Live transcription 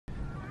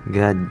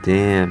God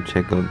damn,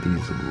 check out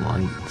these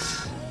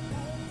lights.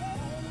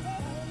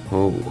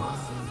 Oh.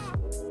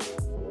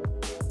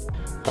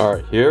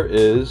 Alright, here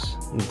is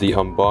the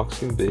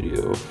unboxing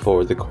video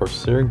for the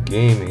Corsair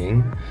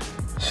Gaming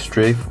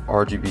Strafe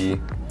RGB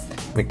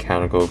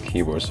mechanical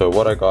keyboard. So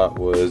what I got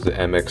was the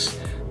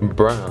MX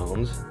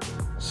Browns.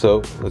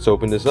 So let's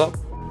open this up.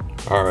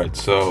 Alright,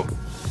 so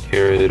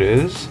here it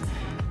is.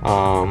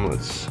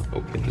 Let's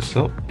open this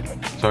up.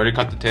 So I already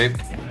cut the tape,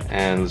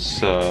 and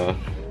let's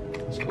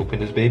open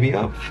this baby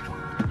up.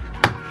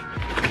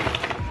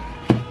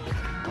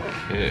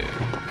 Okay.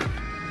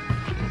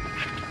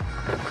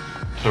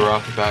 So right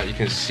off the bat, you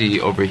can see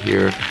over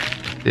here,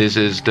 this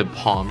is the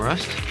palm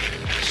rest.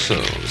 So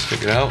let's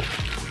take it out.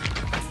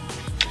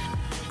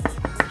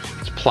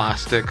 It's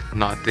plastic,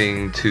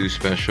 nothing too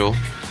special.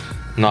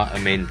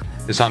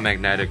 It's not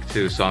magnetic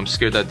too, so I'm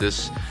scared that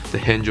the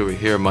hinge over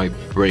here might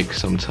break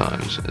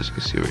sometimes, as you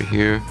can see over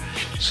here.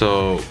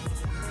 So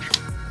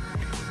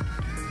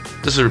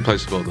this is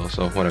replaceable though,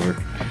 so whatever.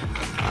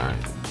 Alright.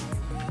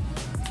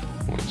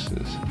 What's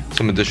this?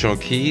 Some additional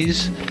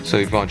keys, so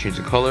if you want to change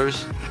the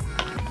colors.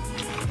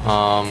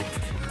 A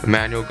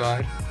manual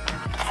guide.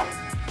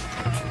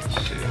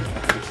 Let's see.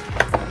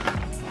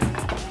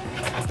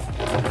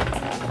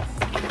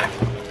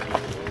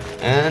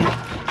 And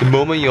the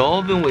moment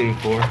y'all been waiting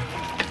for.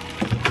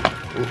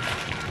 Ooh.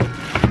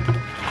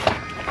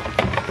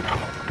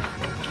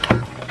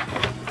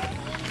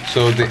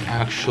 So the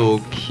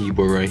actual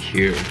keyboard right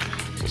here.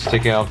 Let's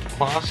take out the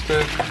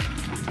plastic.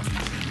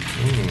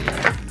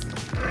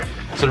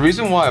 So the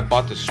reason why I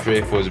bought the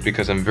Strafe was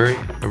because I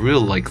really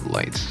like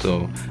lights.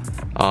 So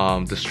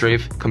the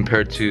Strafe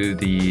compared to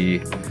the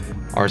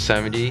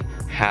R70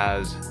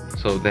 has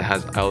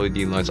LED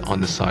lights on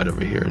the side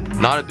over here.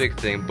 Not a big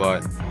thing,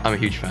 but I'm a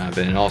huge fan of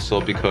it, and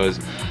also because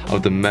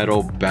of the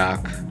metal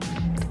back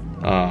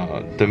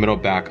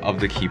of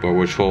the keyboard,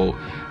 which will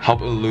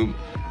help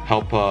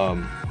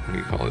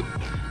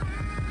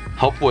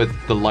help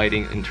with the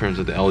lighting in terms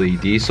of the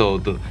LED, so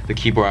the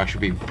keyboard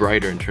actually be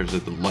brighter in terms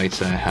of the lights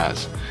that it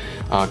has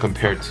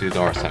compared to the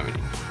R70.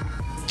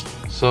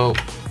 So,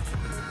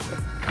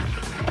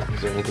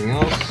 is there anything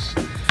else?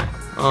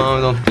 I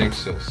don't think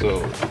so. So,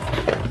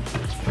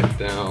 let's put it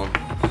down.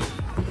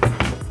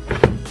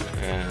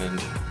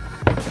 And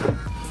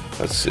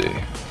let's see.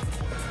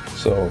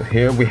 So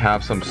here we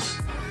have some,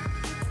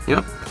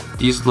 yep,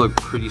 these look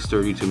pretty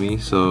sturdy to me.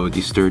 So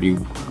these sturdy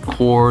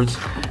cords,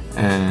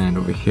 and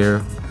over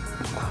here,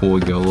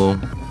 cool yellow.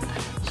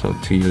 So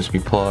 2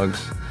 USB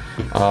plugs.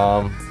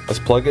 Let's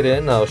plug it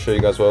in. I'll show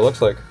you guys what it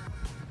looks like.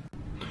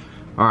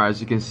 Alright, as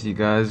you can see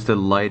guys, the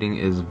lighting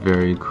is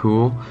very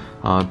cool.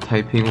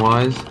 Typing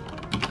wise,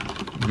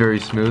 very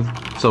smooth.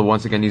 So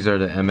once again, these are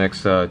the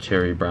MX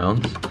Cherry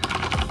Browns.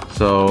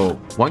 So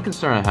one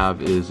concern I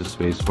have is the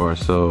space bar.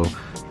 So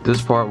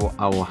this part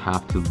I will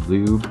have to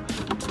lube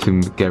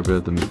to get rid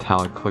of the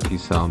metallic clicky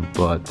sound,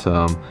 but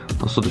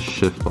also the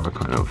shift bar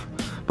kind of.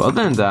 But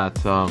other than that,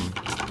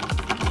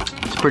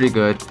 it's pretty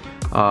good.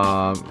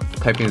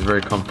 Typing is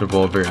very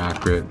comfortable, very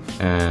accurate,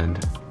 and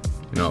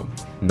no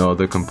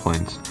other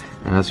complaints.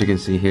 And as you can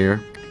see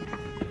here,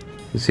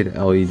 you see the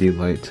LED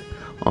light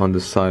on the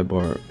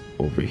sidebar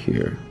over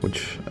here,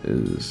 which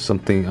is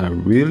something I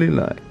really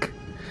like.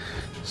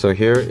 So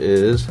here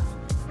is,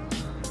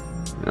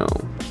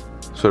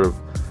 sort of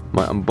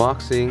my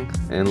unboxing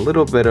and a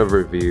little bit of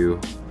review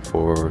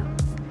for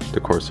the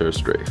Corsair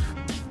Strafe.